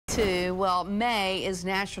Well, May is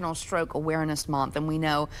National Stroke Awareness Month, and we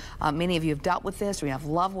know many of you have dealt with this. We have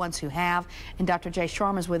loved ones who have, and Dr. J.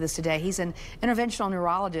 Sharma is with us today. He's an interventional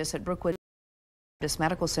neurologist at Brookwood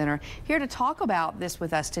Medical Center, here to talk about this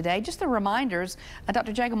with us today. Just the reminders.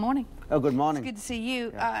 Dr. J, good morning. Oh, good morning. It's good to see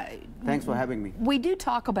you. Yeah. Thanks for having me. We do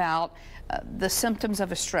talk about the symptoms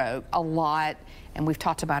of a stroke a lot, and we've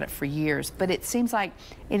talked about it for years, but it seems like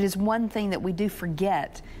it is one thing that we do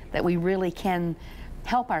forget, that we really can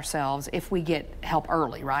help ourselves if we get help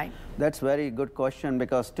early, right? That's a very good question,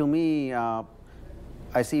 because to me,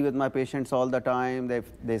 I see with my patients all the time,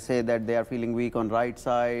 they say that they are feeling weak on right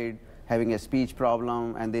side, having a speech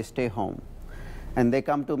problem, and they stay home. And they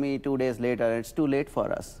come to me 2 days later, and it's too late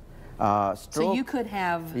for us. Stroke, so you could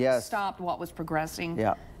have stopped what was progressing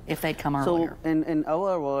if they'd come earlier. So in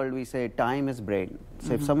our world, we say time is brain.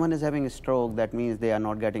 So if someone is having a stroke, that means they are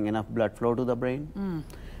not getting enough blood flow to the brain.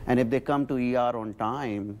 And if they come to ER on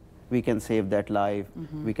time, we can save that life,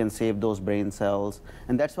 we can save those brain cells.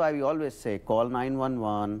 And that's why we always say, call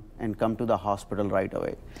 911 and come to the hospital right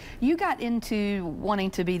away. You got into wanting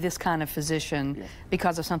to be this kind of physician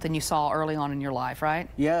because of something you saw early on in your life, right?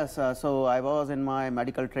 Yes, so I was in my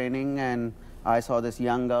medical training, and I saw this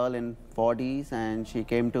young girl in 40s, and she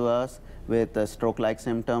came to us with stroke-like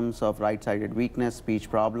symptoms of right-sided weakness, speech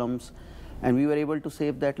problems. And we were able to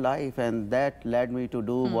save that life, and that led me to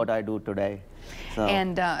do what I do today. So,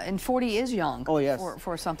 and 40 is young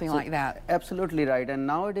for something like that. Absolutely right. And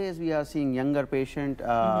nowadays we are seeing younger patients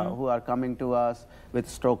who are coming to us with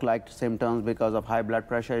stroke-like symptoms because of high blood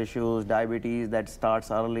pressure issues, diabetes that starts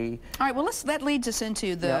early. All right, well, that leads us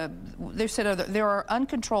into the, there are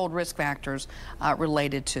uncontrolled risk factors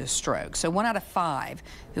related to stroke. So 1 out of 5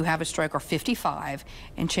 who have a stroke are 55,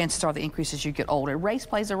 and chances are the increase as you get older. Race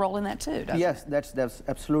plays a role in that too, doesn't it? Yes, that's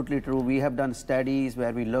absolutely true. We have done studies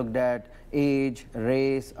where we looked at age,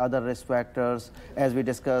 race, other risk factors. As we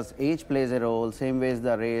discussed, age plays a role, same way as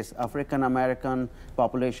the race. African American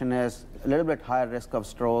population has a little bit higher risk of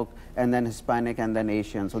stroke, and then Hispanic, and then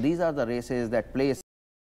Asian. So these are the races that play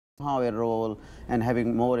somehow a role and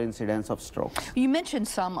having more incidence of stroke. You mentioned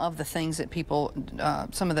some of the things that people,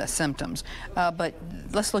 some of the symptoms, but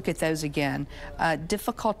let's look at those again.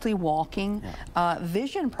 Difficulty walking,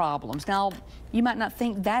 vision problems. Now, you might not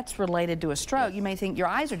think that's related to a stroke. You may think your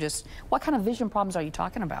eyes are just, what kind of vision problems are you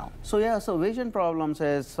talking about? So so vision problems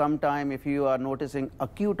is sometime if you are noticing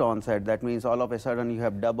acute onset, that means all of a sudden you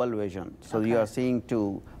have double vision. So you are seeing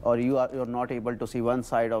two, or you're not able to see one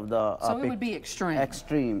side of the so it would be extreme.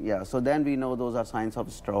 Extreme, yeah. So then we know those are signs of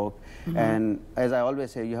stroke. And as I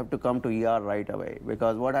always say, you have to come to ER right away,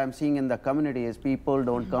 because what I'm seeing in the community is people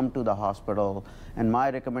don't come to the hospital. And my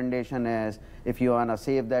recommendation is, if you want to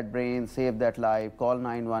save that brain, save that life, call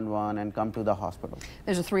 911 and come to the hospital.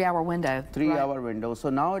 There's a 3-hour window. 3-hour window. So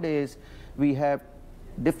nowadays we have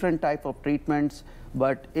different type of treatments,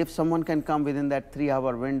 but if someone can come within that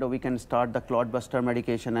 3-hour window, we can start the clot buster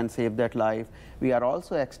medication and save that life. We are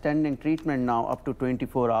also extending treatment now up to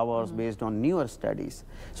 24 hours based on newer studies.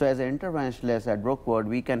 So as an interventionalist at Brookwood,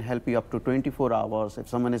 we can help you up to 24 hours if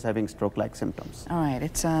someone is having stroke-like symptoms. All right,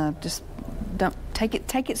 it's just don't take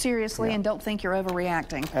it seriously, and don't think you're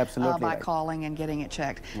overreacting by calling and getting it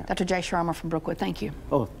checked. Dr. J. Sharma from Brookwood, thank you.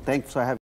 Oh, thanks for having me.